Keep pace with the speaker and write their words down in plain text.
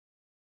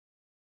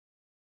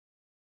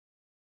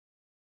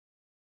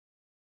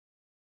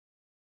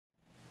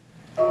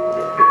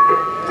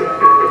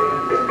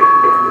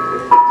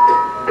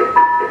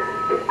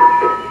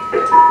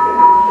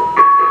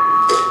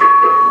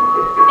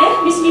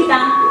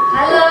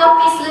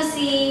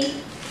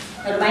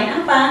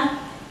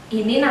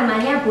Ini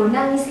namanya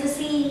bonang, Miss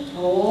Lusi.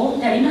 Oh,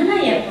 dari mana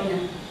ya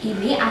bonang?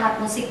 Ini alat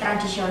musik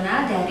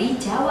tradisional dari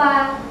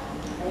Jawa.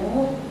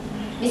 Oh,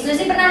 Miss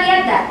Lusi pernah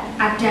lihat gak?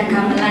 Ada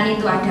gamelan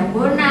itu, ada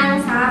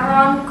bonang,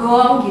 saron,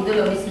 gong gitu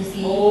loh Miss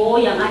Lusi. oh,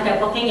 yang ada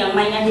pokeng yang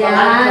mainnya Ya,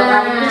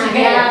 dolar itu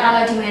juga ya?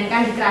 kalau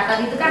dimainkan di keraton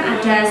itu kan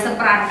ada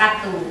seperangkat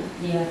tuh.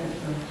 Iya,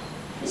 betul.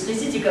 Miss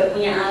Lucy juga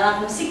punya alat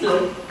musik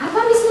loh. Apa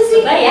Miss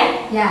Lusi? Coba ya.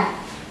 Ya.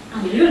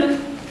 Ambil dulu.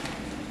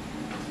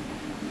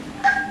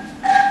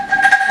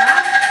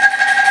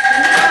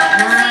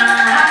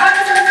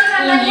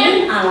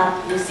 Ini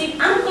alat musik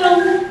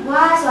angklung.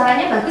 Wah,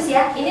 suaranya bagus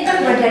ya. Ini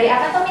terbuat dari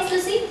apa toh Miss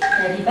Lusi?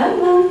 Dari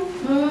bambu.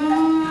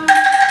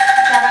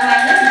 Cara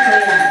mainnya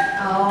digoyang.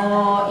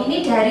 Oh,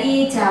 ini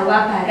dari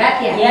Jawa Barat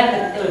ya? Iya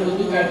betul,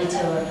 ini dari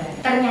Jawa Barat.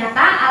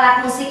 Ternyata alat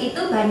musik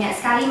itu banyak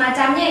sekali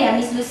macamnya ya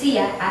Miss Lusi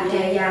ya.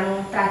 Ada yang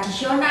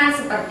tradisional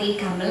seperti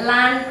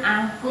gamelan,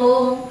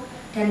 angklung,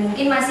 dan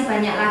mungkin masih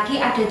banyak lagi.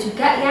 Ada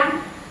juga yang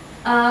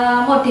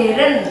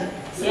modern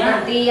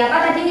seperti apa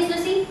tadi Miss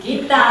Lusi?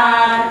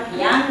 Gitar,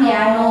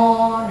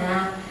 piano.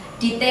 Nah,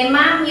 di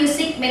tema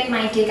Music Make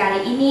My Day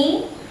kali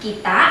ini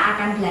kita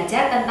akan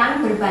belajar tentang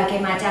berbagai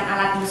macam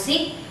alat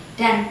musik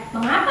dan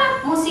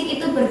mengapa musik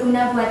itu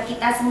berguna buat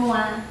kita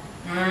semua.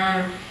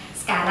 Nah,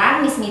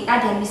 sekarang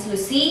Ms.Mita dan Miss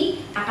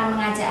Lusi akan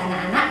mengajak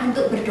anak-anak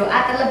untuk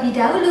berdoa terlebih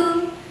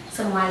dahulu.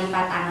 Semua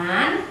lipat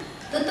tangan,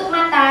 tutup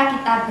mata,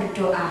 kita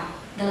berdoa.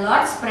 The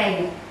Lord's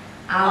Prayer.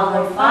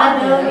 Our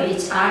Father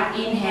which art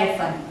in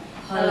heaven,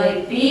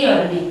 hallowed be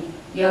your name.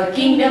 Your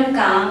kingdom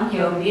come,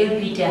 your will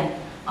be done,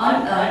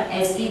 on earth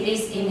as it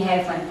is in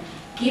heaven.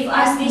 Give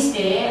us this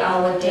day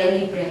our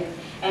daily bread,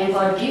 and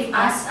forgive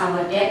us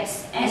our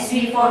debts as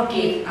we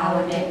forgive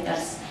our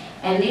debtors.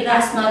 And lead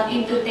us not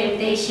into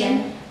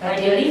temptation,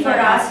 but deliver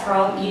us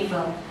from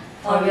evil.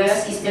 For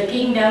yours is the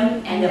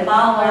kingdom, and the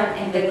power,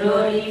 and the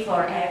glory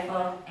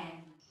forever.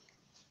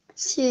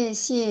 谢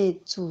谢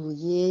主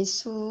耶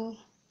稣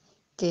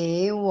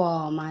给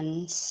我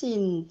们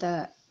新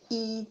的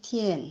一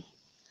天，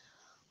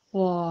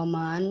我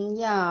们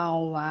要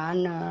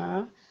玩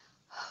儿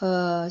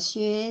和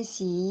学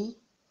习，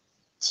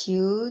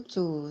求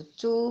主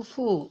祝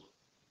福，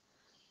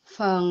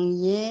奉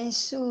耶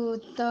稣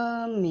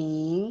的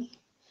名，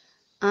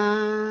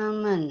阿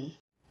门。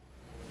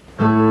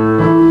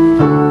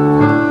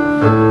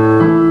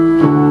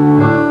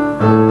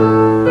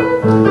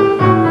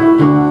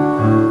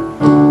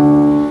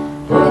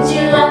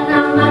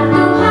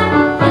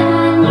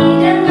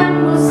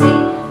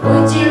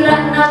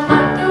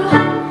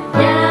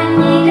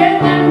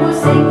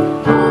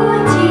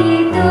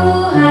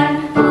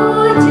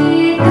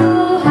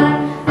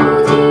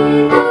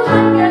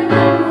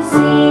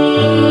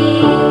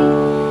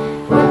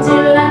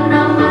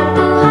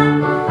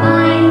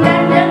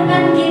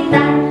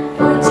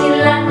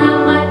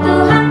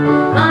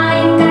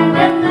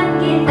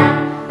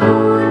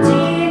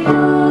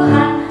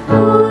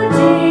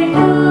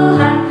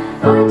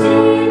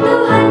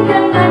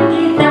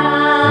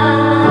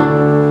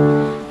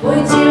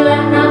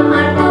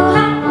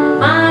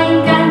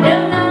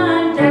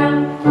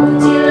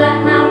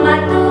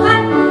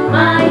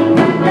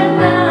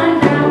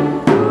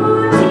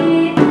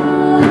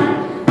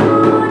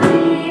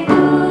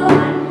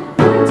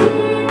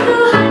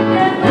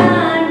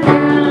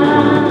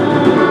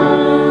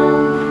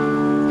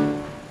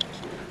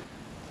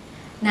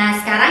Nah,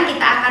 sekarang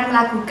kita akan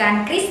melakukan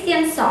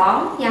Christian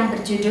song yang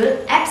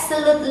berjudul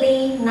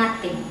Absolutely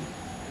Nothing.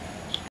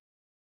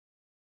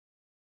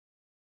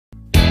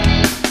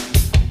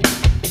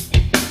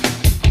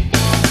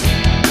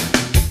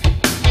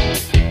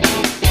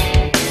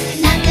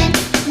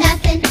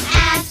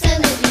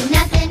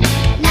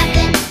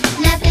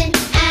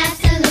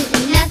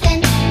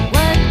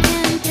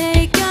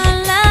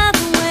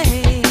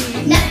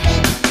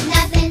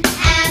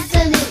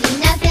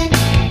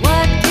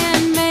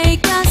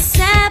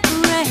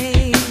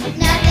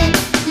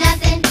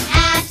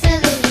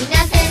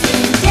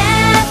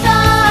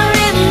 Devil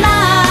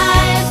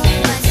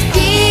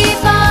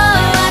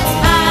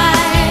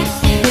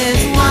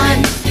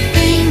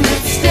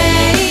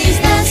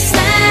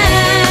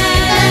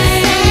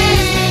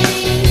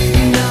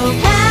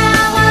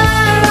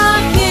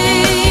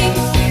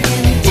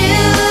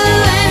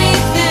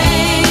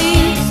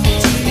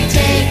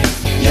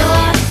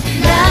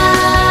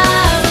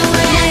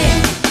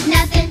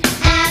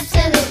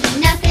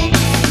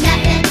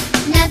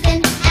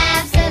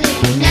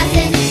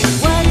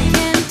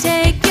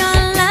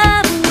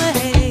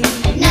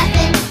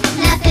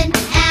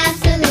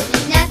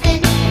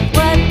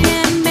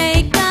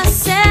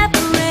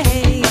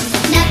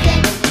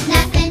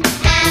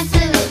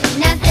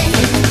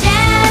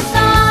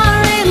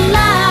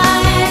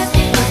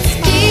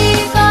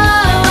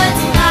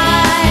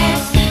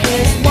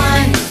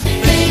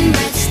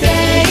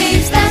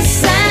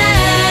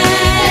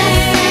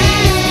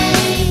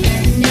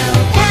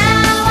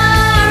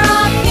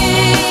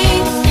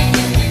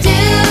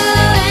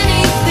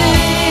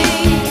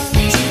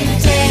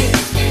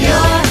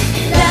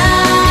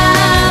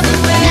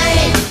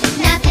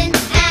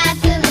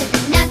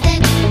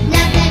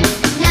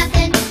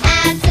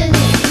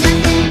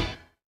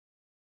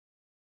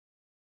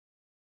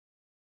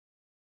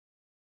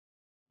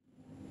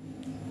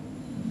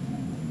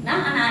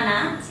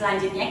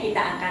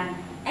dengan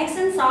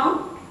action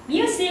song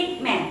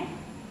Music Man.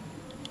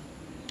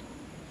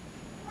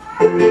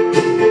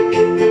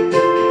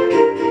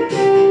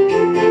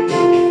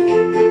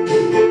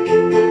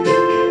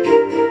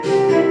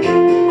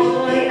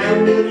 I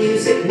am the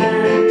music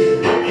man.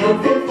 I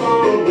come from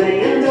far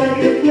away and I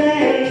can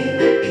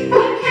play.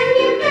 What can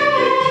you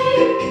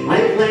play? I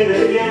play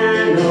the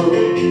piano.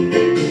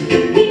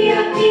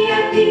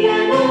 Piano,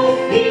 piano,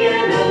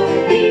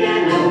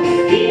 piano,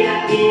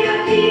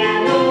 piano,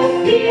 piano,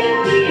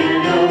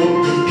 piano.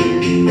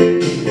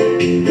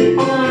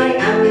 I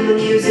am the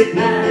music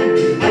man.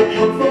 I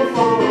come from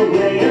far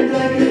away and I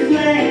can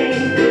play.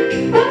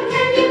 What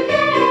can you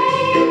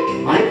play?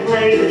 I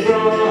play the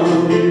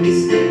drums.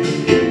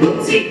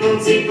 Boom-tee,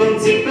 boom-tee,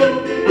 boom-tee, boom,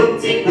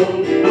 boom-tee,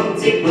 boom,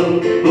 boom-tee, boom,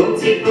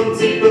 boom-tee,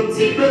 boom-tee,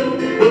 boom-tee, boom,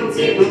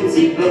 boom-tee,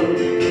 boom-tee, boom.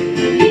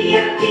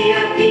 Piano,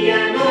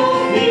 piano,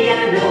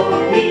 piano,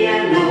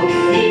 piano,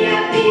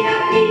 piano,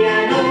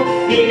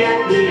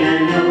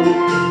 piano.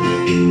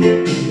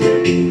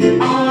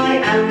 I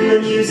am the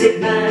music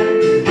man.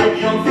 I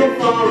come from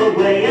far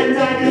away and I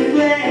can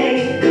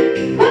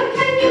play. What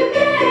can you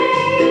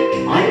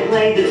play? I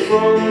play the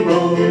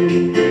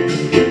trombone.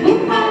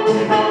 Oompa,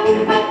 oompa,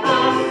 oompa, pa,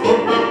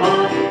 oompa, pa,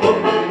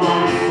 oompa, pa,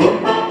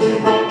 oompa,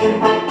 oompa,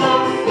 oompa, pa,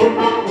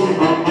 oompa,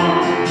 oompa, pa.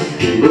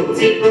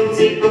 Boom-tee,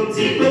 boom-tee,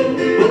 boom-tee, boom,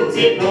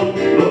 boom-tee, boom,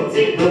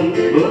 boom-tee, boom,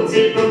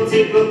 boom-tee,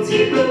 boom-tee,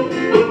 boom-tee, boom,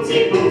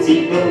 boom-tee,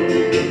 boom-tee, boom.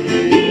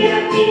 Piano,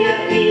 piano,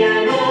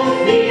 piano,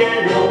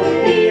 piano,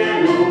 piano,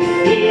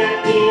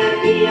 piano.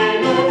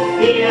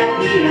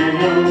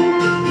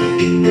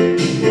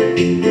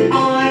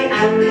 I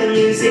am the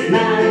music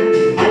man.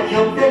 I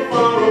come from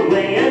far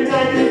away and I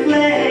can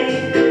play.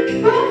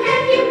 What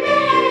can you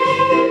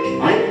play?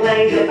 I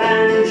play the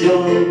banjo.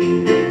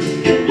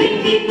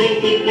 Blinky,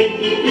 blinky,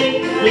 blinky, blink,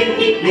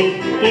 blinky, blink,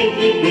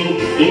 blinky, blink,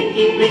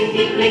 blinky,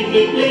 blinky,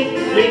 blinky, blink,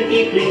 blinky,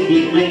 blinky,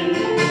 blink.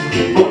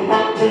 Oompa,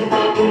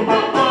 oompa, oompa,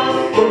 pa,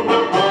 oompa,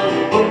 pa,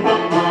 oompa,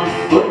 pa,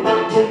 oompa,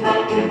 oompa,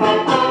 oompa,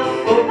 pa,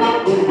 oompa,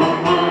 oompa,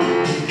 pa.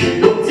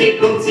 Boom-tee,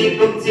 boom-tee,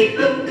 boom-tee,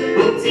 boom,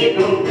 boom-tee,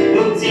 boom,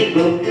 boom-tee,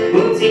 boom,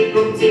 boom-tee,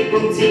 boom-tee,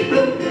 boom-tee,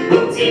 boom,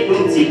 boom-tee,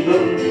 boom-tee,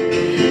 boom.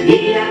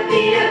 Piano,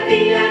 piano,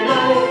 piano,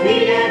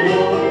 piano,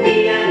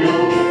 piano,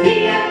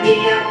 piano.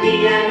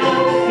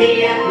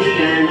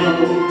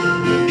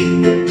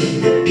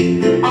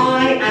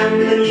 I am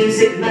the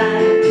music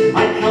man. I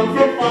come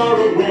from far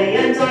away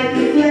and I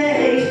can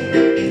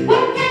play.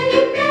 What can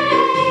you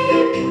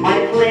play?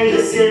 I play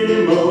the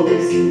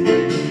cymbals.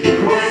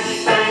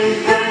 Crash, bang,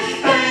 crash,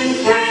 bang,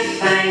 crash,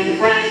 bang,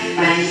 crash,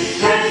 bang,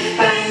 crash,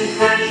 bang,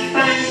 crash,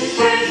 bang,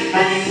 crash,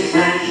 bang,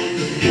 crash.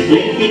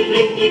 Blinky,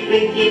 blinky,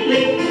 blinky,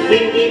 blink,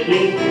 blinky,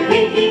 blink,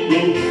 blinky,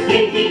 blink,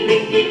 blinky,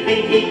 blinky,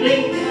 blinky,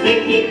 blink,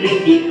 blinky,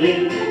 blinky,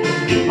 blink.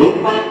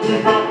 Oompa,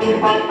 oompa,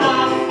 oompa, pa,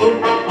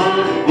 oompa, pa,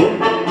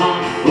 oompa, pa,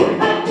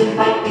 oompa,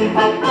 oompa,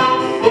 oompa, pa,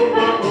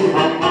 oompa,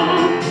 oompa, pa.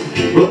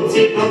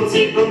 Boom-tee,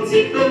 boom-tee,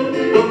 boom-tee, boom,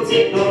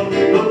 boom-tee, boom,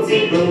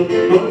 boom-tee, boom,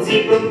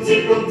 boom-tee,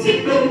 boom-tee, boom-tee,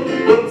 boom,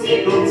 boom-tee,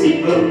 boom-tee,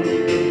 boom.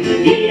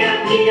 Piano,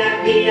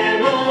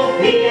 piano,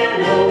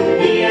 piano,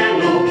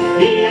 piano,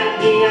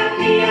 piano,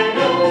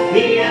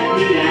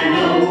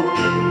 piano.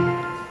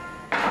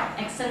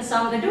 Action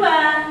song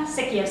kedua,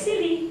 Shake Your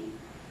Silly.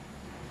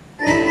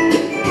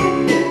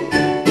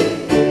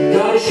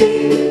 Gotta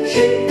shake,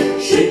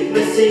 shake, shake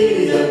my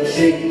silly up,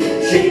 shake,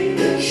 shake,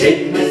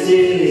 shake my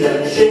silly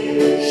up, shake,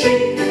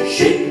 shake,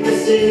 shake my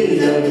silly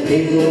up,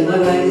 wiggle my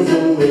raggles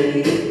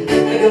away.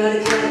 I gotta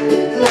clap,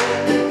 clap,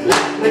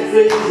 clap my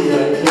crazy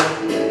up, clap,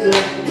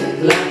 clap,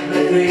 clap my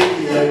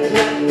crazy up,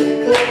 clap,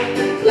 clap,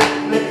 clap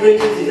my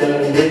crazy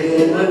up,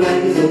 wiggle my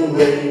raggles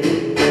away.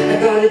 I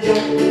gotta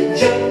jump,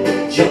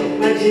 jump, jump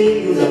my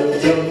jiggles up,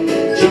 jump,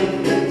 jump,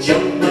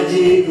 jump my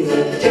jiggles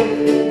up, jump,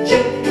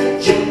 jump,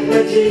 jump my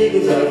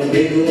jiggles up,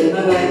 wiggle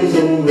my raggles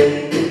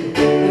away.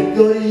 I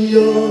gotta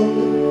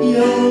yawn,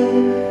 yawn,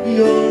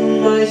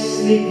 yawn my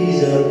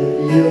sleepies up,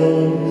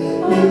 yawn,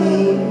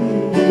 yawn,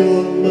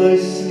 yawn my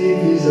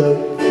sleepies up,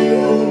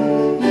 yawn,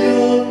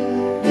 yawn,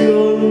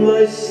 yawn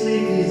my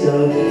sleepies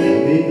up,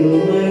 wiggle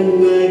my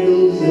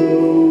waggles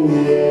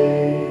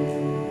away.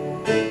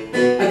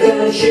 I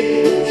gotta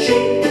shake,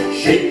 shake,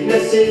 shake my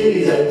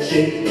sillies up,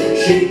 shake,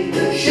 shake,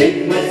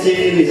 shake my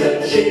sillies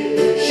up,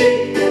 shake,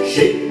 shake,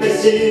 shake my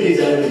sillies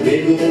up,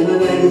 wiggle my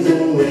waggles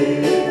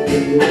away,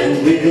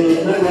 and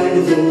wiggle my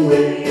waggles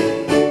away.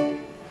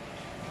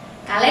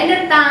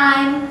 Kalender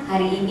time.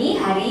 Hari ini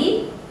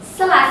hari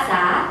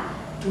Selasa,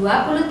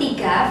 23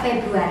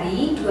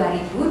 Februari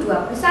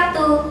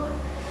 2021.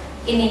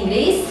 In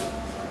English,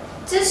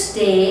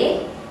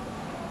 Tuesday,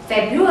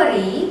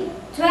 February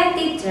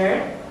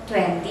 23rd,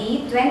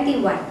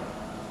 2021.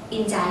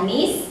 In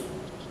Chinese,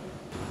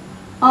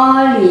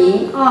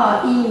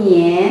 2021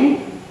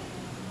年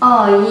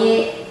2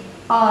月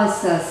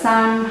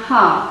23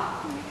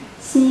号，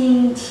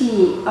星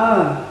期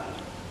二。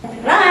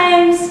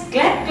 Rhymes,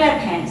 clap, clap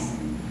hands.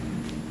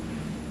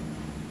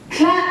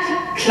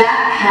 Clap,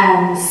 clap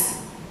hands.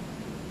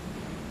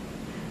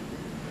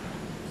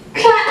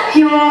 Clap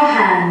your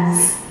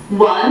hands.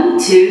 1,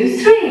 2,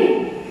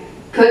 3.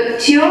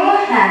 Put your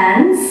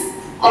hands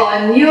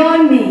on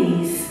your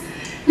knees.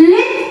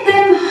 Lift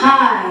them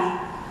high.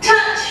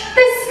 Touch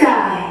the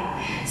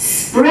sky.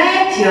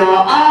 Spread your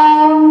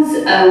arms.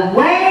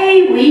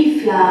 Away we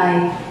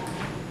fly.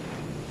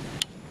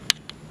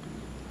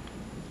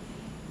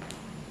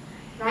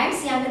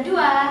 Rhymes yang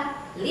kedua,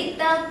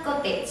 little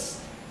cottage.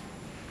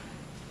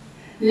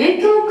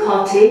 Little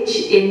cottage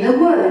in the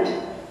wood.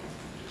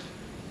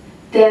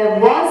 There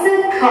was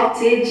a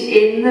cottage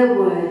in the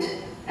wood.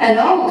 An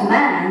old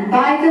man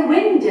by the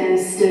window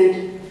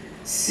stood.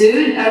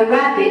 Soon a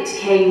rabbit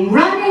came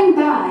running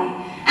by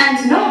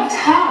and knocked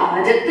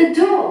hard at the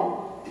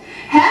door.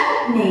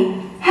 Help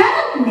me,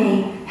 help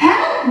me,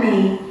 help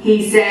me,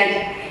 he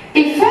said,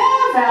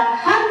 before the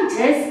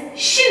hunters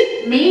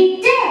shoot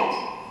me dead.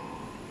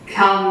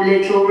 Come,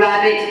 little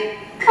rabbit,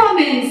 come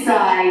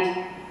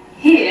inside.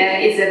 Here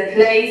is a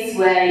place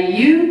where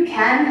you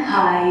can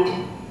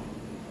hide.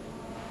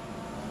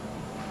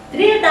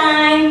 Drill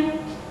time!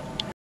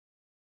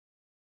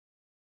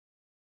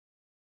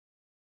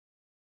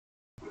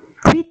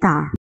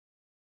 Guitar,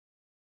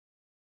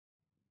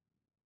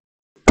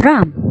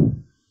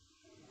 drum,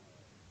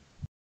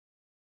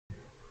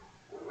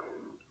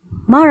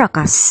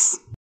 maracas,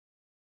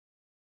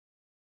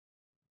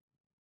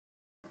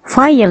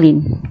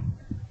 violin,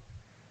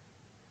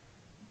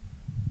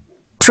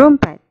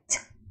 trumpet,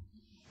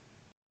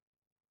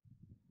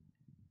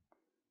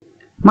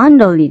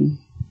 mandolin,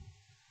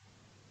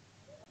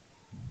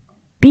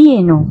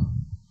 piano,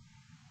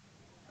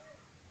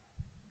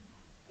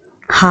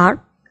 harp,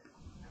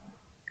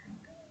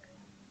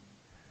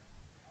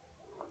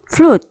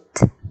 flute.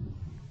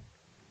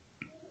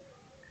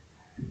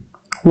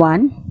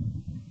 1,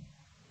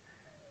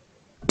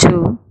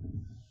 2,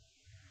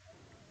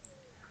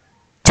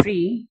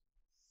 3,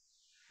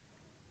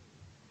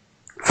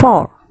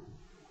 4,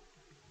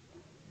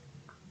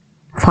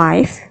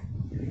 5,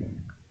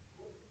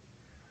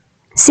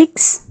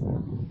 6,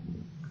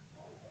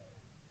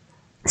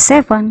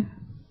 7,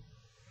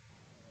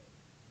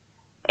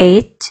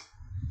 8,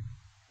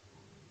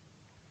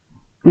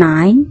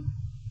 9,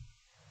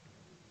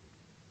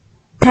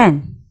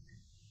 10.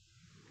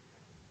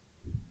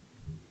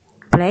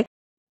 Black,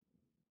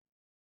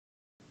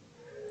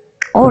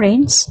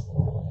 orange,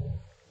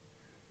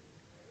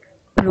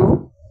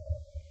 blue,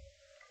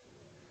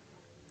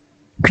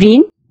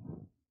 green,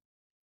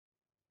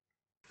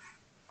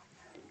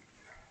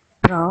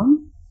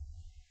 brown,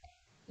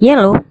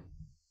 yellow,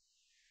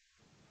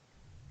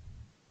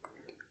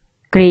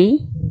 grey,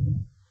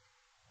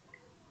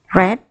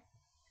 red,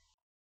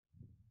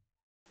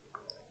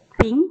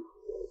 pink,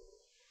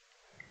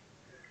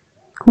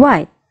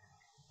 white,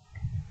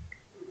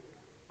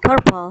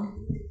 purple.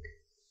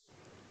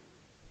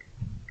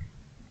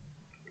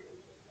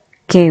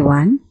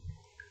 K1,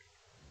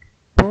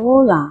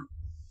 bola,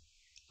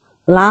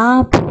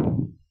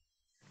 labu,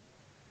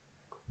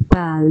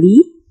 Bali,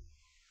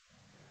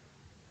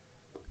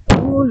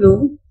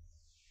 bulu,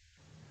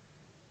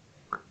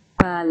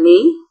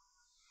 bale,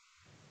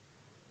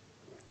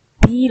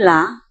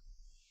 bila,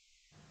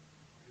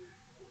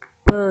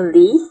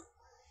 beli,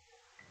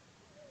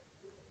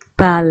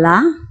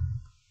 bala,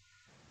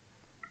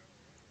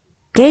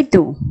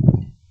 kedu,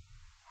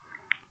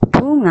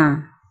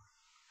 bunga,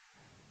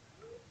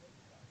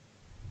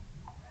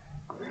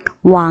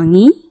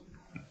 wangi,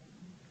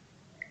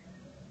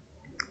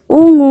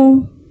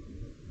 ungu,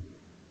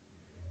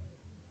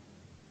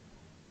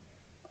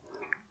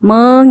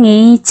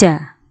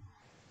 mengeja,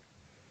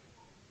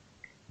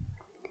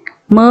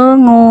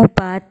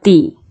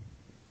 mengobati,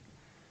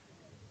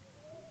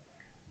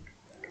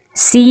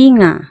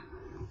 singa,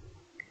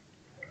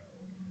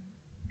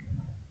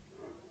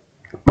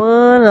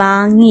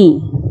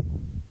 pelangi,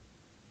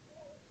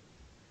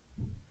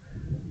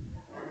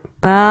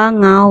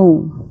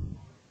 bangau.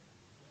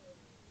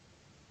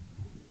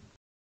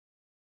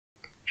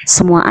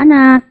 Semua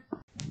anak.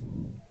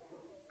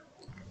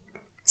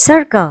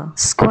 Circle,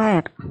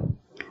 square,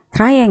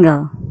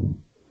 triangle,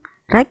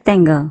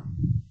 rectangle,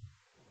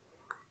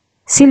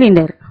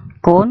 cylinder,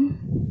 cone.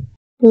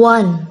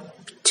 1,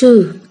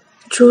 2,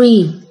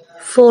 3,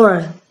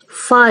 4,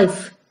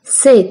 5,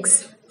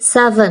 6,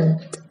 7,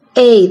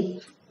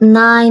 8,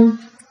 9,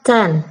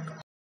 10,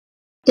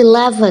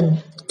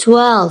 11,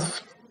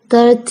 12,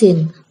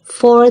 13,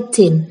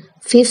 14,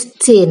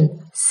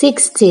 15,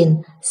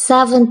 16,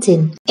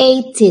 17,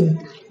 18,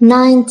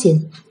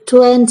 19,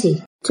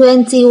 20,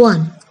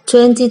 21,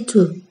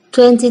 22,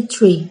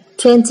 23,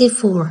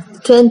 24,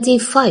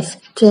 25,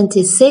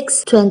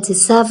 26,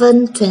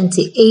 27,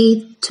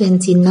 28,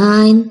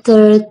 29,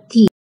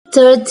 30,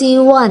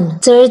 31,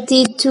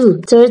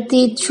 32,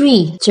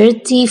 33,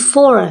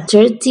 34,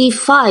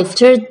 35,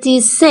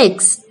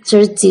 36,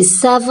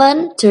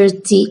 37,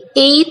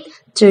 38,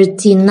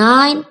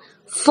 39,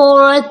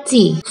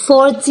 40,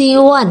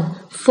 41,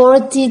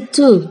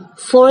 42,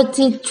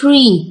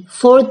 43,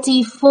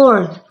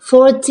 44,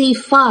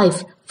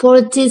 45,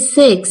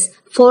 46,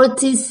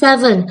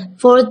 47,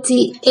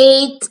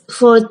 48,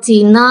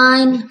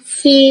 49,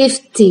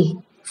 50,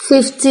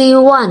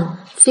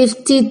 51,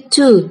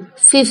 52,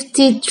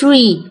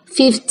 53,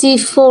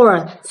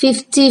 54,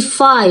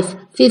 55,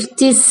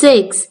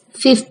 56,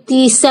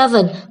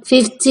 57,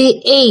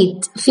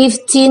 58,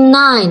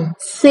 59,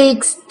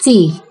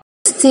 60,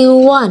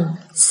 61,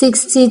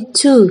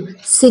 62,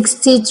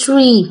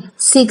 63,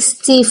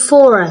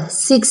 64,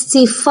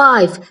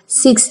 65,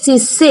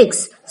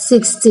 66,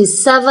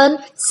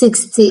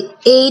 67,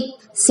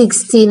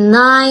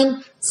 68,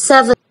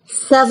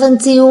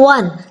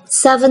 69, 71,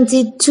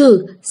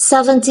 72,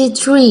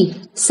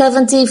 73,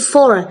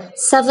 74,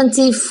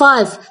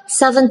 75,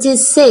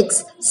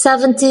 76,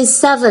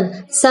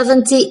 77,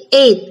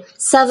 78,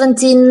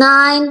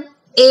 79,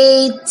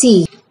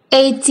 80,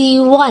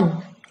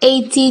 81,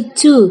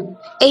 82,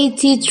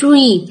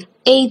 83,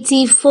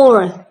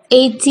 84,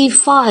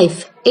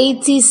 85,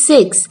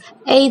 86,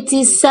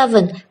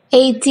 87,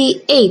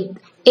 88,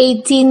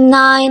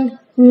 89,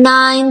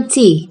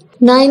 90,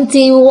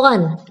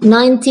 91,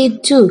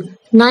 92,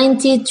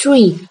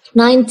 93,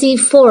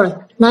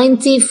 94,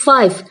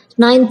 95,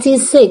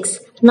 96,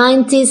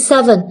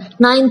 97,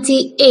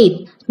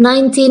 98,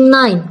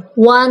 99,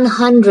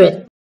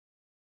 100.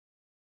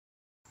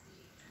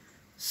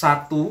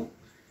 1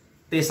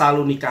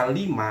 Tesalonika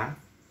 5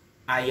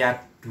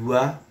 ayat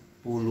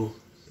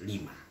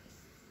 25.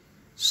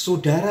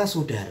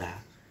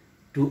 Saudara-saudara,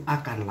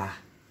 doakanlah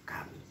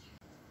kami.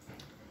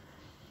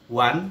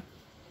 1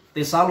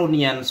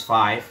 Thessalonians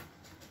 5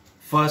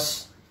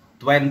 verse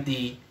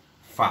 25.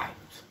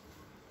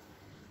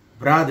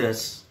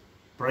 Brothers,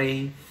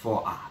 pray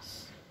for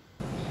us.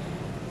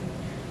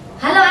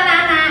 Halo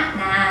anak-anak.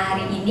 Nah,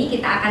 hari ini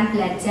kita akan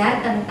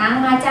belajar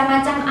tentang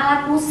macam-macam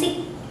alat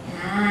musik.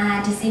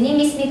 Nah, di sini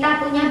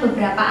Ms.Mita punya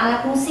beberapa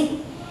alat musik.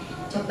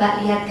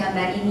 Coba lihat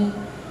gambar ini.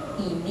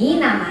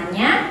 Ini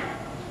namanya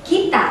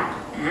gitar.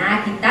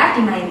 Nah, gitar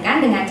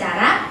dimainkan dengan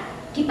cara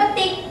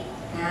dipetik.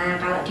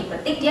 Nah, kalau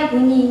dipetik dia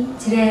bunyi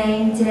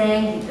jreng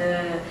jreng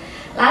gitu.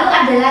 Lalu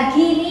ada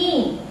lagi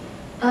nih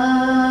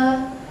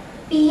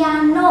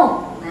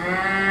piano.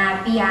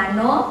 Nah,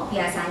 piano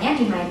biasanya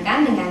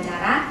dimainkan dengan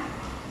cara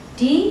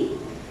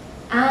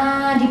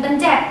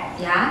dipencet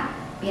ya.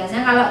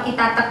 Biasanya kalau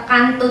kita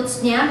tekan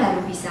touch-nya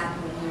baru bisa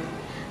bunyi.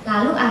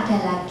 Lalu ada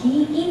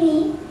lagi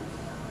ini.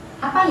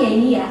 Apa ya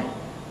ini ya?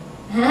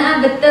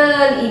 Nah,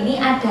 betul, ini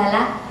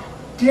adalah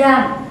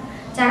drum.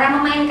 Cara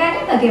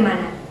memainkannya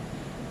bagaimana?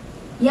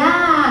 Ya,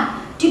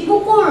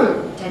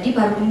 dipukul. Jadi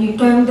baru bunyi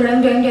deng deng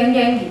deng deng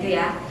deng gitu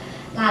ya.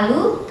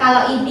 Lalu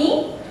kalau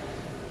ini,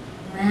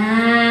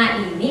 nah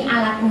ini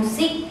alat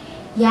musik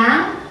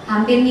yang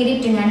hampir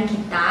mirip dengan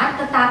gitar,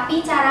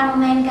 tetapi cara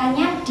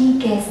memainkannya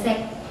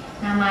digesek.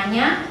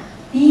 Namanya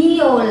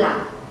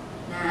biola.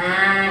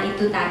 Nah,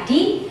 itu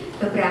tadi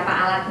beberapa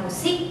alat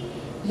musik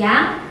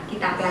yang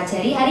kita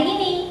pelajari hari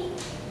ini.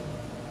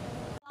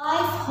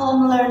 5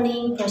 home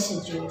learning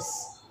procedures.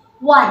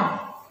 1.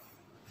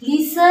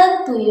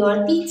 Listen to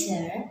your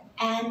teacher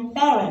and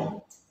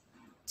parent.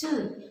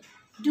 2.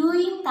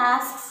 Doing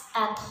tasks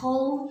at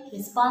home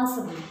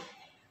responsibly.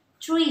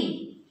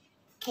 3.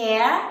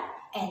 Care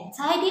and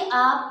tidy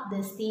up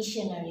the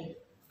stationery.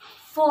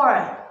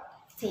 4.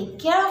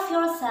 Take care of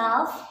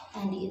yourself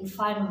and the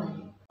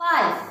environment.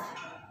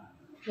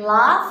 5.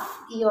 Love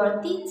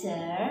your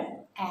teacher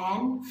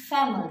and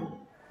family.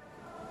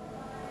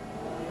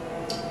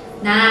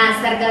 Nah,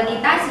 circle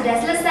kita sudah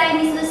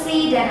selesai Miss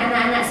Lusi dan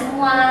anak-anak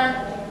semua.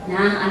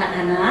 Nah,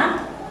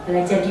 anak-anak,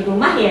 belajar di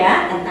rumah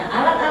ya tentang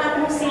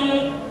alat-alat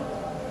musik.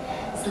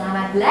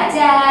 Selamat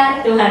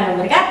belajar. Tuhan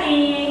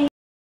memberkati.